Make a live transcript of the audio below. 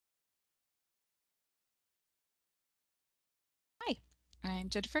I'm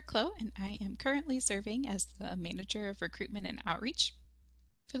Jennifer Clow, and I am currently serving as the Manager of Recruitment and Outreach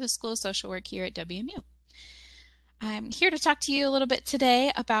for the School of Social Work here at WMU. I'm here to talk to you a little bit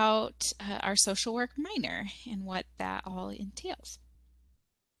today about our social work minor and what that all entails.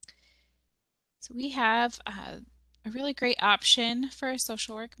 So we have a really great option for a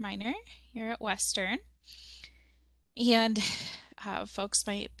social work minor here at Western. And folks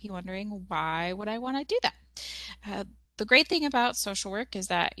might be wondering, why would I want to do that? Uh, the great thing about social work is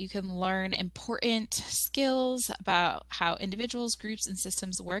that you can learn important skills about how individuals, groups, and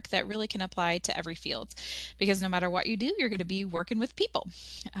systems work that really can apply to every field. Because no matter what you do, you're going to be working with people.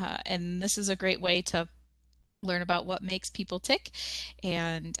 And this is a great way to learn about what makes people tick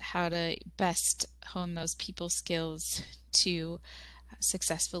and how to best hone those people skills to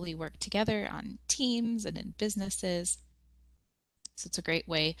successfully work together on teams and in businesses. So it's a great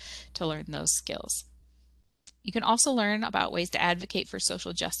way to learn those skills. You can also learn about ways to advocate for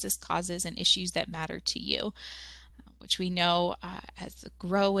social justice causes and issues that matter to you, which we know has a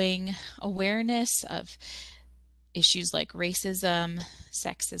growing awareness of issues like racism,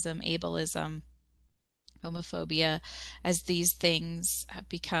 sexism, ableism, homophobia. As these things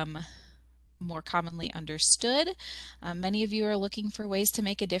become more commonly understood, many of you are looking for ways to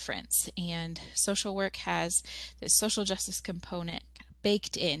make a difference, and social work has this social justice component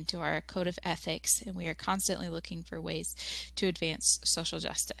baked into our code of ethics, and we are constantly looking for ways to advance social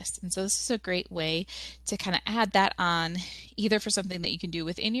justice. And so this is a great way to kind of add that on, either for something that you can do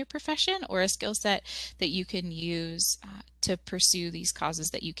within your profession or a skill set that you can use to pursue these causes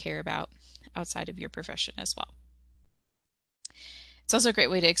that you care about outside of your profession as well. It's also a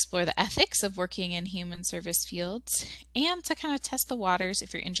great way to explore the ethics of working in human service fields and to kind of test the waters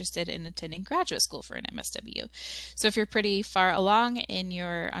if you're interested in attending graduate school for an MSW. So if you're pretty far along in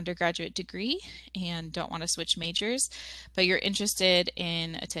your undergraduate degree and don't want to switch majors, but you're interested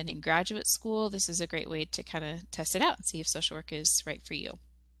in attending graduate school, this is a great way to kind of test it out and see if social work is right for you.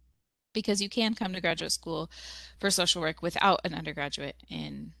 Because you can come to graduate school for social work without an undergraduate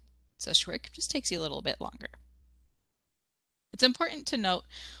in social work. It just takes you a little bit longer. It's important to note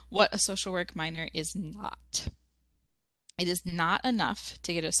what a social work minor is not. It is not enough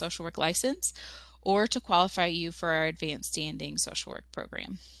to get a social work license or to qualify you for our advanced standing social work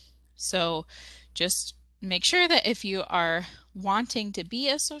program. So just make sure that if you are wanting to be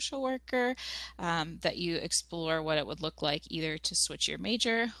a social worker, that you explore what it would look like either to switch your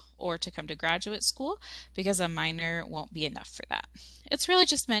major or to come to graduate school, because a minor won't be enough for that. It's really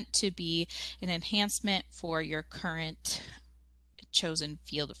just meant to be an enhancement for your current chosen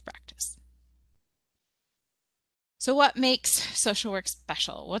field of practice. So what makes social work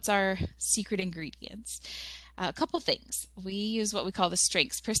special? What's our secret ingredients? A couple things. We use what we call the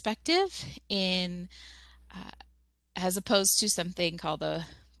strengths perspective in as opposed to something called the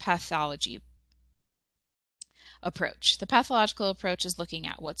pathology approach. The pathological approach is looking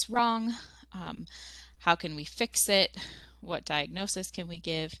at what's wrong, how can we fix it, what diagnosis can we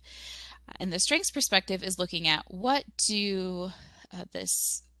give, and the strengths perspective is looking at what do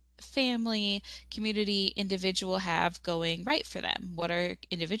this family, community, individual have going right for them? What are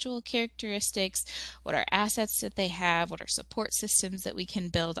individual characteristics? What are assets that they have? What are support systems that we can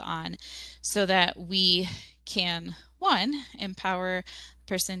build on so that we can, one, empower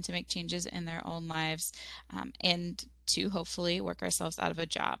the person to make changes in their own lives, and two, hopefully work ourselves out of a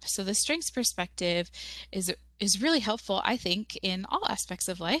job. So the strengths perspective is really helpful, I think, in all aspects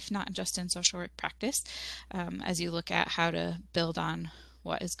of life, not just in social work practice, as you look at how to build on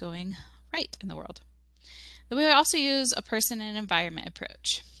what is going right in the world. But we also use a person and environment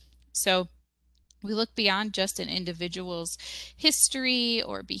approach. So we look beyond just an individual's history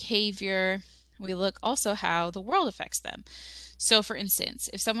or behavior. We look also how the world affects them. So for instance,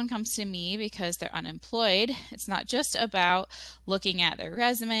 if someone comes to me because they're unemployed, it's not just about looking at their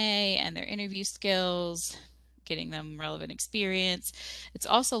resume and their interview skills, getting them relevant experience. It's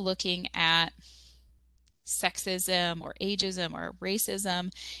also looking at sexism or ageism or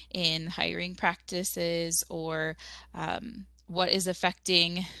racism in hiring practices, or what is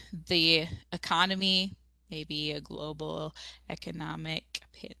affecting the economy, maybe a global economic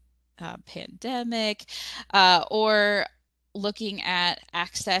pandemic, or looking at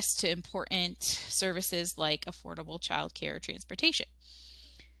access to important services like affordable childcare or transportation.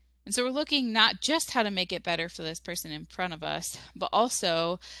 And so we're looking not just how to make it better for this person in front of us, but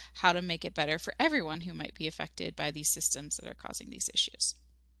also how to make it better for everyone who might be affected by these systems that are causing these issues.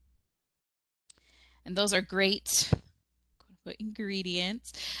 And those are great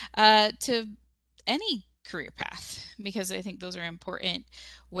ingredients to any career path, because I think those are important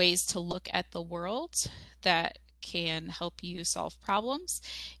ways to look at the world that can help you solve problems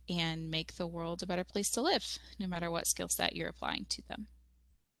and make the world a better place to live, no matter what skill set you're applying to them.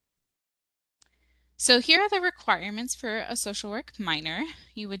 So here are the requirements for a social work minor.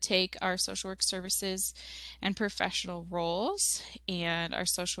 You would take our social work services and professional roles and our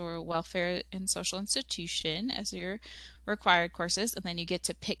social welfare and social institution as your required courses, and then you get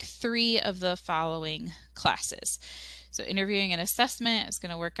to pick 3 of the following classes. So interviewing and assessment is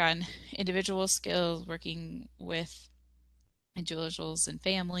going to work on individual skills, working with individuals and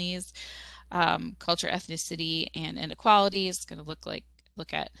families. Culture, ethnicity, and inequality is going to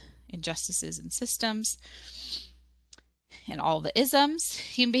look at injustices in systems and all the isms.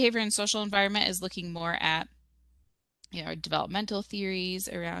 Human behavior and social environment is looking more at developmental theories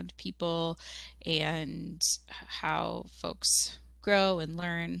around people and how folks grow and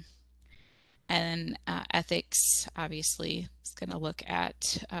learn. And ethics, obviously, is going to look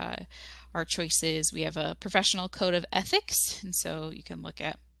at our choices. We have a professional code of ethics, and so you can look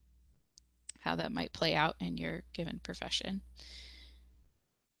at how that might play out in your given profession.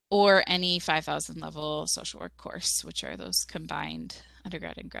 Or any 5,000 level social work course, which are those combined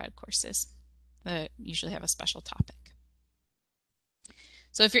undergrad and grad courses that usually have a special topic.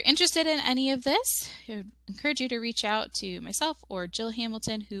 So if you're interested in any of this, I would encourage you to reach out to myself or Jill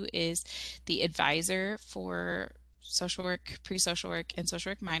Hamilton, who is the advisor for social work, pre-social work, and social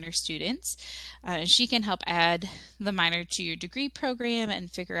work minor students. And she can help add the minor to your degree program and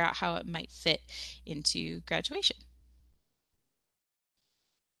figure out how it might fit into graduation.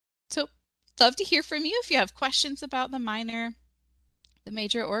 So love to hear from you if you have questions about the minor, the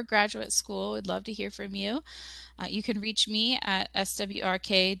major, or graduate school. We'd love to hear from you. You can reach me at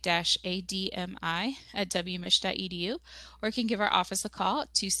swrk-admi@wmich.edu, or you can give our office a call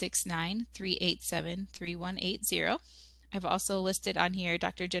at 269-387-3180. I've also listed on here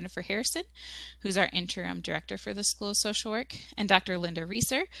Dr. Jennifer Harrison, who's our interim director for the School of Social Work, and Dr. Linda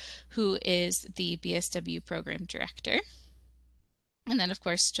Reeser, who is the BSW program director. And then, of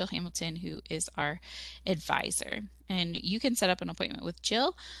course, Jill Hamilton, who is our advisor. And you can set up an appointment with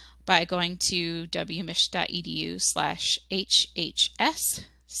Jill by going to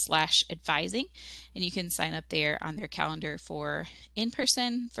wmich.edu/hhs/advising. And you can sign up there on their calendar for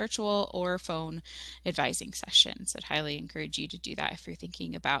in-person, virtual, or phone advising sessions. I'd highly encourage you to do that if you're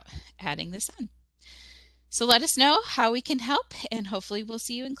thinking about adding this on. So let us know how we can help, and hopefully we'll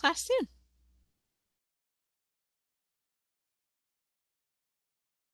see you in class soon.